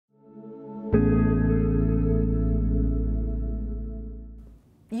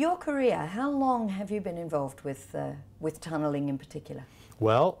your career, how long have you been involved with tunnelling in particular?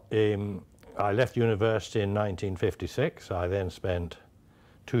 Well, I left university in 1956. I then spent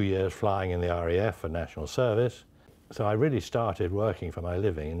 2 years flying in the RAF for national service. So I really started working for my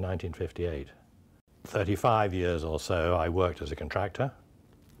living in 1958. 35 years or so I worked as a contractor.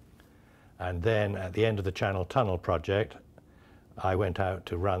 And then at the end of the Channel Tunnel project, I went out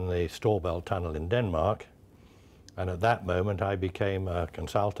to run the Storebælt Tunnel in Denmark. And at that moment I became a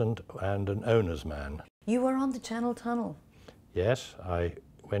consultant and an owner's man. You were on the Channel Tunnel? Yes, I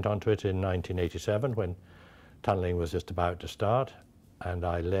went onto it in 1987 when tunnelling was just about to start, and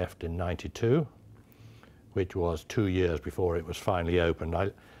I left in 92, which was 2 years before it was finally opened.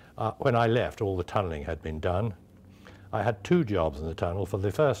 When I left, all the tunnelling had been done. I had 2 jobs in the tunnel. For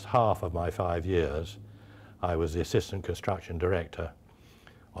the first half of my 5 years, I was the assistant construction director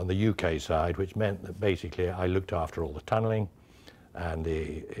on the UK side, which meant that basically I looked after all the tunnelling and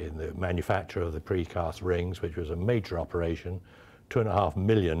the manufacture of the precast rings, which was a major operation, 2.5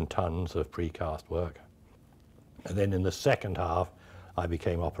 million tons of precast work. And then in the second half, I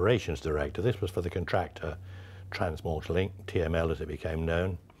became operations director. This was for the contractor Transmalta Link, TML as it became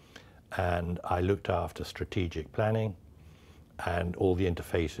known. And I looked after strategic planning and all the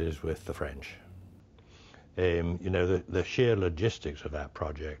interfaces with the French. You know, the sheer logistics of that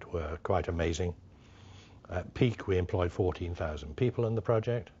project were quite amazing. At peak, we employed 14,000 people in the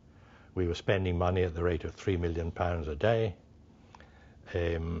project. We were spending money at the rate of £3 million a day.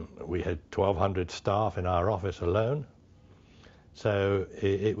 We had 1,200 staff in our office alone. So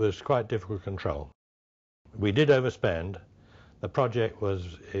it was quite difficult to control. We did overspend. The project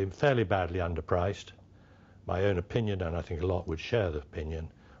was fairly badly underpriced. My own opinion, and I think a lot would share the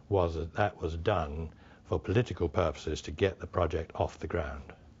opinion, was that that was done for political purposes to get the project off the ground.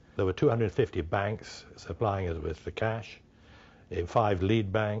 There were 250 banks supplying us with the cash, 5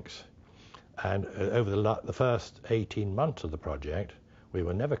 lead banks, and over the first 18 months of the project, we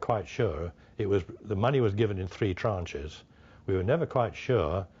were never quite sure. The money was given in 3 tranches. We were never quite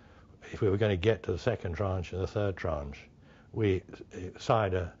sure if we were going to get to the second tranche and the third tranche. We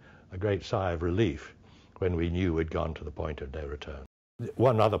sighed a great sigh of relief when we knew we'd gone to the point of no return.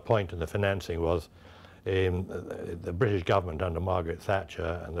 One other point in the financing was the British government under Margaret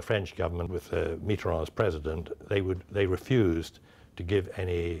Thatcher and the French government with Mitterrand as president, they refused to give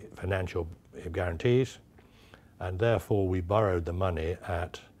any financial guarantees, and therefore we borrowed the money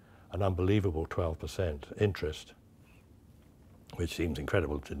at an unbelievable 12% interest, which seems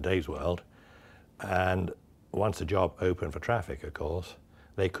incredible in today's world. And once the job opened for traffic, of course,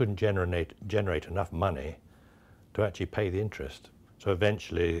 they couldn't generate enough money to actually pay the interest. So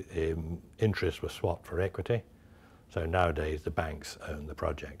eventually, interest was swapped for equity. So nowadays, the banks own the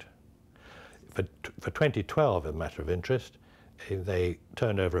project. For 2012, as a matter of interest, they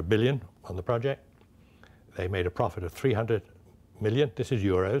turned over £1 billion on the project. They made a profit of 300 million. This is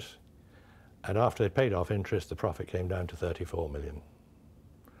euros. And after they paid off interest, the profit came down to 34 million.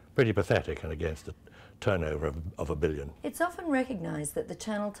 Pretty pathetic, and against the turnover of £1 billion. It's often recognised that the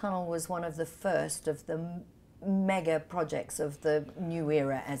Channel Tunnel was one of the first of the mega projects of the new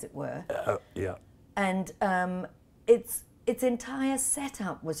era, as it were. Yeah. And its entire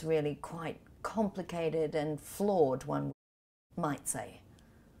setup was really quite complicated and flawed, one might say.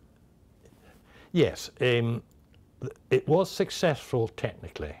 Yes, it was successful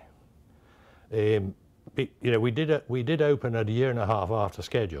technically. You know, we did open at 1.5 years after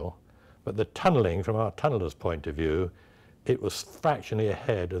schedule, but the tunnelling, from our tunnellers' point of view, it was fractionally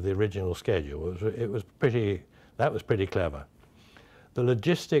ahead of the original schedule. That was pretty clever. The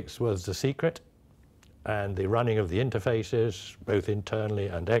logistics was the secret, and the running of the interfaces, both internally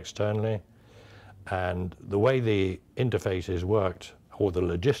and externally, and the way the interfaces worked, or the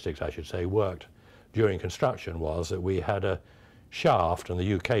logistics, I should say, worked during construction was that we had a shaft, on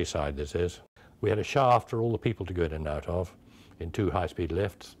the UK side this is, we had a shaft for all the people to go in and out of in 2 high-speed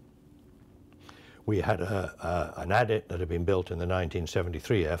lifts. We had an adit that had been built in the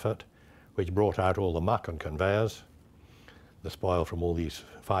 1973 effort, which brought out all the muck on conveyors, the spoil from all these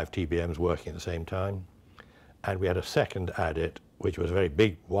 5 TBMs working at the same time. And we had a second adit, which was a very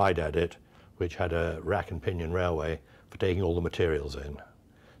big, wide adit, which had a rack and pinion railway for taking all the materials in.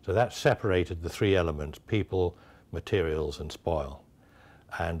 So that separated the 3 elements: people, materials, and spoil.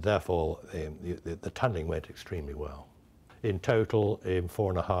 And therefore, the tunnelling went extremely well. In total,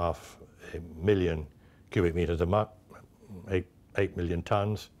 4.5 million cubic metres of muck, 8 million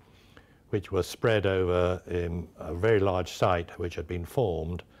tonnes, which was spread over a very large site which had been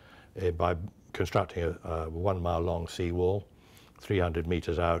formed by constructing a 1 mile long seawall 300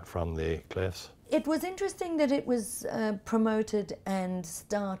 metres out from the cliffs. It was interesting that it was promoted and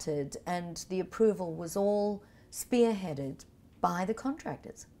started, and the approval was all spearheaded by the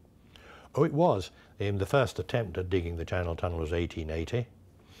contractors. Oh, it was. The first attempt at digging the Channel Tunnel was 1880,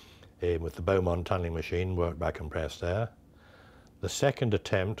 with the Beaumont tunnelling machine worked by compressed air. The second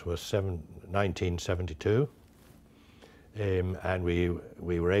attempt was 1972, and we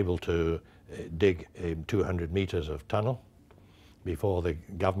were able to dig 200 metres of tunnel before the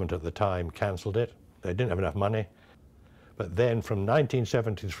government at the time cancelled it. They didn't have enough money. But then from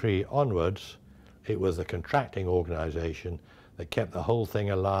 1973 onwards, it was the contracting organisation that kept the whole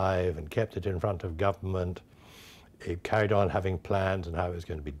thing alive and kept it in front of government. It carried on having plans and how it was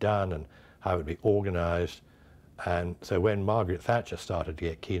going to be done and how it would be organised. And so when Margaret Thatcher started to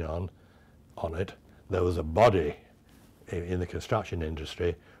get keen on it, there was a body in the construction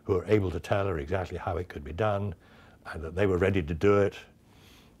industry who were able to tell her exactly how it could be done, and that they were ready to do it,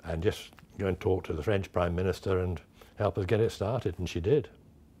 and just go and talk to the French Prime Minister and help us get it started, and she did.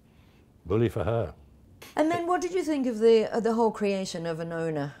 Bully for her. And then what did you think of the whole creation of an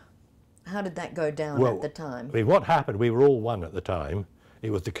owner? How did that go down at the time? I mean, what happened, we were all one at the time. It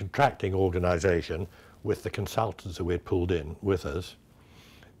was the contracting organisation with the consultants that we had pulled in with us.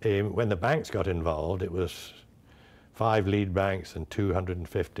 When the banks got involved, it was 5 lead banks and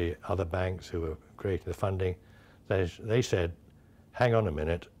 250 other banks who were creating the funding. They said, hang on a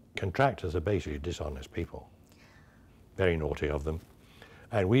minute, contractors are basically dishonest people. Very naughty of them.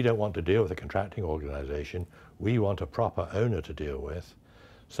 And we don't want to deal with a contracting organisation. We want a proper owner to deal with.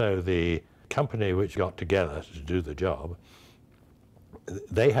 So the company which got together to do the job,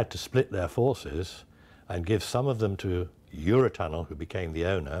 they had to split their forces and give some of them to Eurotunnel, who became the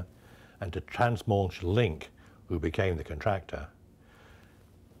owner, and to Transmanche Link, who became the contractor.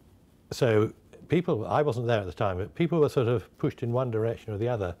 So people, I wasn't there at the time, but people were sort of pushed in one direction or the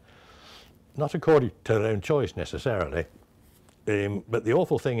other, not according to their own choice necessarily. But the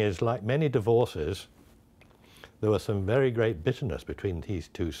awful thing is, like many divorces, there was some very great bitterness between these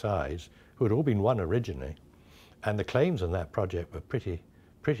two sides, who had all been won originally, and the claims on that project were pretty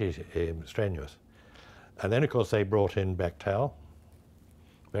strenuous. And then, of course, they brought in Bechtel,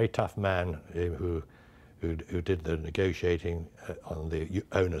 very tough man who did the negotiating on the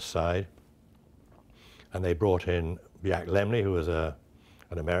owner's side. And they brought in Jack Lemley, who was an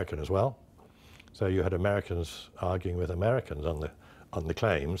American as well. So you had Americans arguing with Americans on the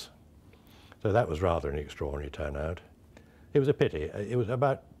claims. So that was rather an extraordinary turnout. It was a pity. It was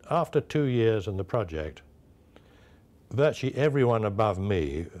about, after 2 years in the project, virtually everyone above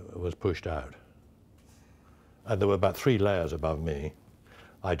me was pushed out. And there were about 3 layers above me.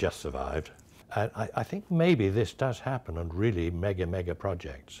 I just survived. And I think maybe this does happen on really mega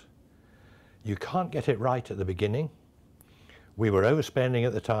projects. You can't get it right at the beginning. We were overspending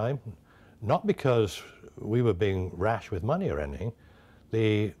at the time, not because we were being rash with money or anything.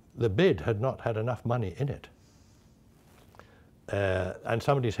 The bid had not had enough money in it. And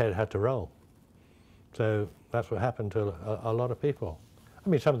somebody's head had to roll. So that's what happened to a lot of people. I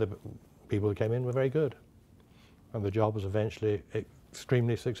mean, some of the people who came in were very good. And the job was eventually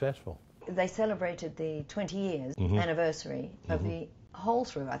extremely successful. They celebrated the 20 years anniversary of the hole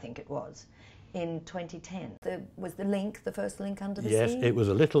through, I think it was, in 2010. Was the link, the first link under the sea? Yes, it was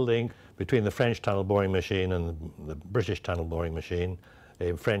a little link between the French tunnel boring machine and the British tunnel boring machine.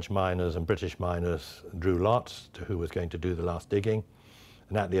 French miners and British miners drew lots to who was going to do the last digging.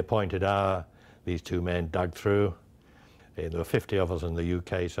 And at the appointed hour, these two men dug through. There were 50 of us on the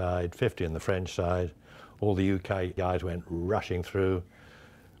UK side, 50 on the French side. All the UK guys went rushing through,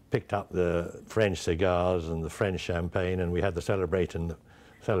 picked up the French cigars and the French champagne, and we had the celebration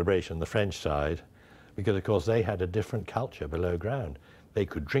on the French side, because of course they had a different culture below ground. They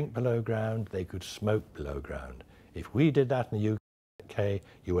could drink below ground, they could smoke below ground. If we did that in the UK,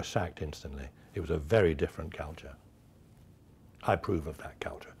 you were sacked instantly. It was a very different culture. I approve of that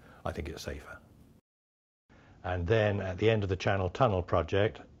culture. I think it's safer. And then at the end of the Channel Tunnel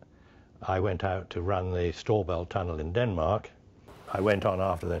project, I went out to run the Storebælt tunnel in Denmark. I went on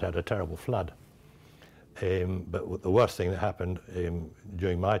after they'd had a terrible flood. But the worst thing that happened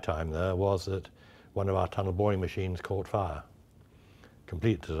during my time there was that one of our tunnel boring machines caught fire.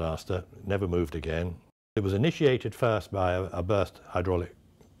 Complete disaster, never moved again. It was initiated first by a burst hydraulic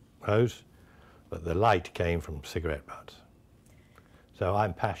hose, but the light came from cigarette butts. So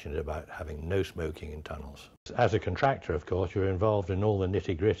I'm passionate about having no smoking in tunnels. As a contractor, of course, you're involved in all the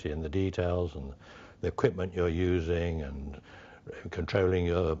nitty-gritty and the details and the equipment you're using and controlling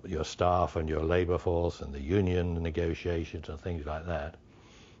your staff and your labour force and the union negotiations and things like that.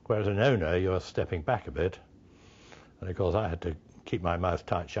 Whereas an owner, you're stepping back a bit. And of course, I had to keep my mouth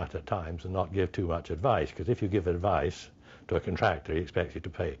tight shut at times and not give too much advice, because if you give advice to a contractor, he expects you to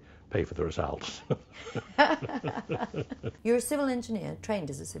pay for the results. You're a civil engineer, trained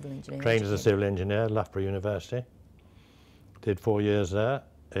as a civil engineer. Trained as a civil engineer at Loughborough University. Did 4 years there,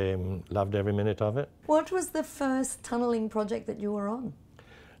 loved every minute of it. What was the first tunnelling project that you were on?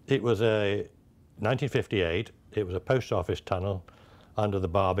 It was 1958, it was a post office tunnel under the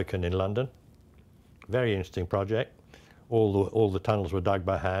Barbican in London. Very interesting project. All the tunnels were dug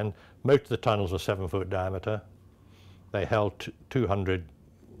by hand. Most of the tunnels were 7-foot diameter. They held 200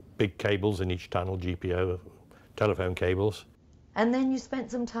 big cables in each tunnel, GPO, telephone cables. And then you spent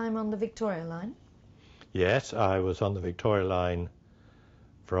some time on the Victoria Line? Yes, I was on the Victoria Line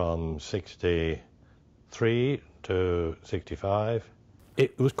from 63 to 65.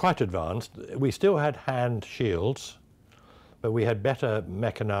 It was quite advanced. We still had hand shields, but we had better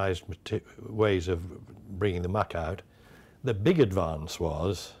mechanized ways of bringing the muck out. The big advance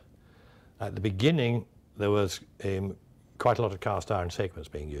was, at the beginning, there was quite a lot of cast iron segments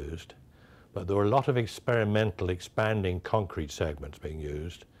being used, but there were a lot of experimental expanding concrete segments being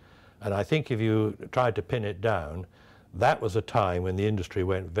used. And I think if you tried to pin it down, that was a time when the industry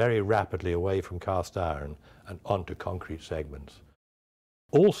went very rapidly away from cast iron and onto concrete segments.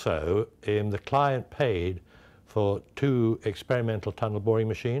 Also, the client paid for 2 experimental tunnel boring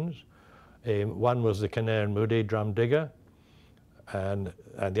machines. One was the Kinnaird Moody drum digger, and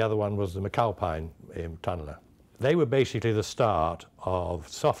the other one was the McAlpine tunneler. They were basically the start of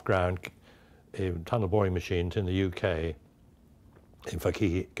soft ground tunnel boring machines in the UK for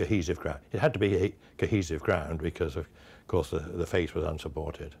cohesive ground. It had to be a cohesive ground because, of course, the face was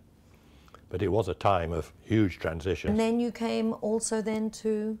unsupported. But it was a time of huge transition. And then you came also then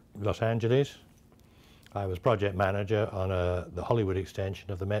to? Los Angeles. I was project manager on the Hollywood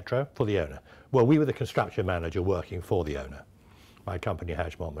extension of the Metro for the owner. Well, we were the construction manager working for the owner, my company,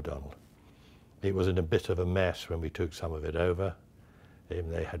 Hatchmont MacDonald. It was in a bit of a mess when we took some of it over.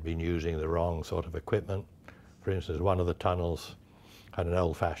 They had been using the wrong sort of equipment. For instance, one of the tunnels had an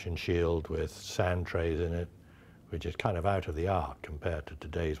old-fashioned shield with sand trays in it, which is kind of out of the arc compared to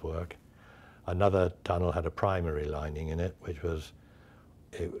today's work. Another tunnel had a primary lining in it, which was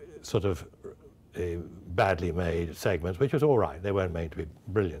sort of badly made segments, which was all right. They weren't made to be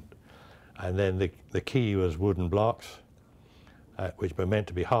brilliant. And then the key was wooden blocks, which were meant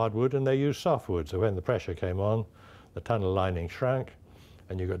to be hardwood, and they used softwood. So when the pressure came on, the tunnel lining shrank,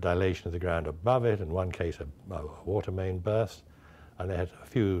 and you got dilation of the ground above it. In one case, a water main burst, and they had a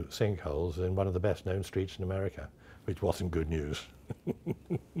few sinkholes in one of the best-known streets in America, which wasn't good news.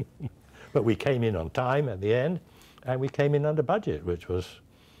 But we came in on time at the end, and we came in under budget, which was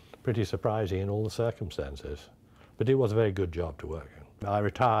pretty surprising in all the circumstances. But it was a very good job to work in. I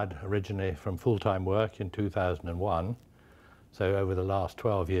retired originally from full-time work in 2001, so over the last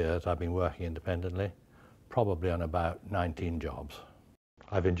 12 years I've been working independently, probably on about 19 jobs.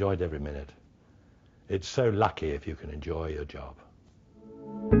 I've enjoyed every minute. It's so lucky if you can enjoy your job.